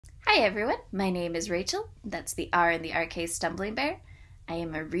Hi everyone, my name is Rachel. That's the R in the RK Stumbling Bear. I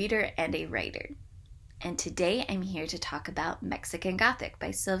am a reader and a writer. And today I'm here to talk about Mexican Gothic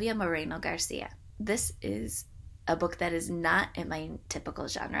by Silvia Moreno-Garcia. This is a book that is not in my typical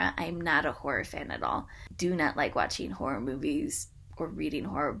genre. I'm not a horror fan at all. Do not like watching horror movies or reading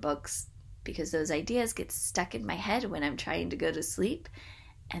horror books because those ideas get stuck in my head when I'm trying to go to sleep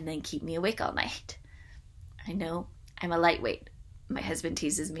and then keep me awake all night. I know I'm a lightweight. My husband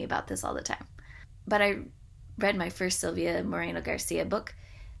teases me about this all the time. But I read my first Silvia Moreno-Garcia book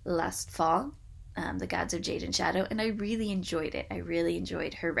last fall, The Gods of Jade and Shadow, and I really enjoyed it. I really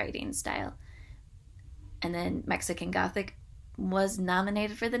enjoyed her writing style. And then Mexican Gothic was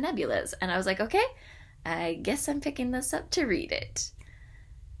nominated for the Nebulas, and I was like, okay, I guess I'm picking this up to read it.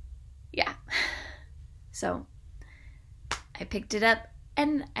 Yeah. So I picked it up.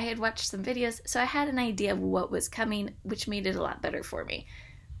 And I had watched some videos, so I had an idea of what was coming, which made it a lot better for me.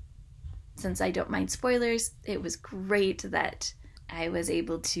 Since I don't mind spoilers, it was great that I was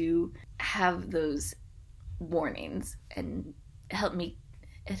able to have those warnings, and it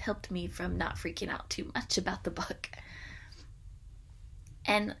helped me from not freaking out too much about the book.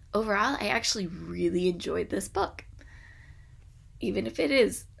 And overall, I actually really enjoyed this book, even if it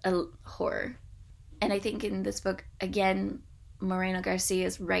is a horror. And I think in this book, again,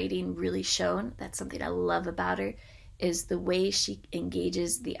 Moreno-Garcia's writing really shone. That's something I love about her, is the way she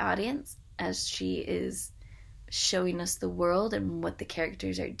engages the audience as she is showing us the world and what the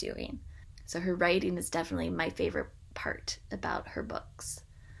characters are doing. So her writing is definitely my favorite part about her books.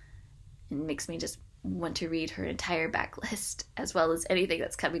 It makes me just want to read her entire backlist, as well as anything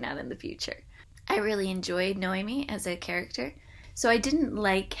that's coming out in the future. I really enjoyed Noemi as a character. So I didn't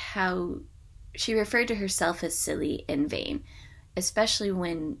like how she referred to herself as silly and vain, especially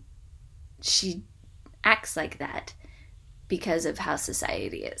when she acts like that because of how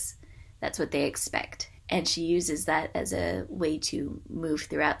society is. That's what they expect. And she uses that as a way to move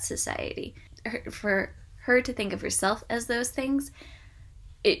throughout society. For her to think of herself as those things,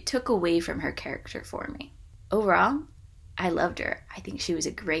 it took away from her character for me. Overall, I loved her. I think she was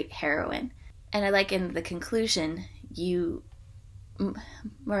a great heroine. And I like in the conclusion,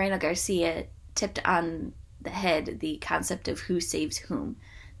 Moreno-Garcia tipped on the head the concept of who saves whom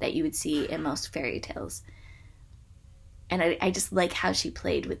that you would see in most fairy tales. And I just like how she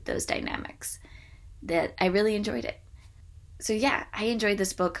played with those dynamics, that I really enjoyed it. So yeah, I enjoyed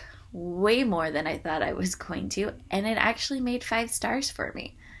this book way more than I thought I was going to, and it actually made 5 stars for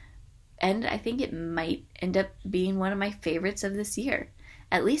me. And I think it might end up being one of my favorites of this year.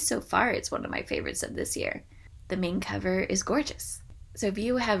 At least so far, it's one of my favorites of this year. The main cover is gorgeous. So if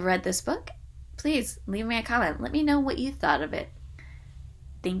you have read this book, please leave me a comment. Let me know what you thought of it.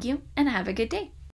 Thank you, and have a good day.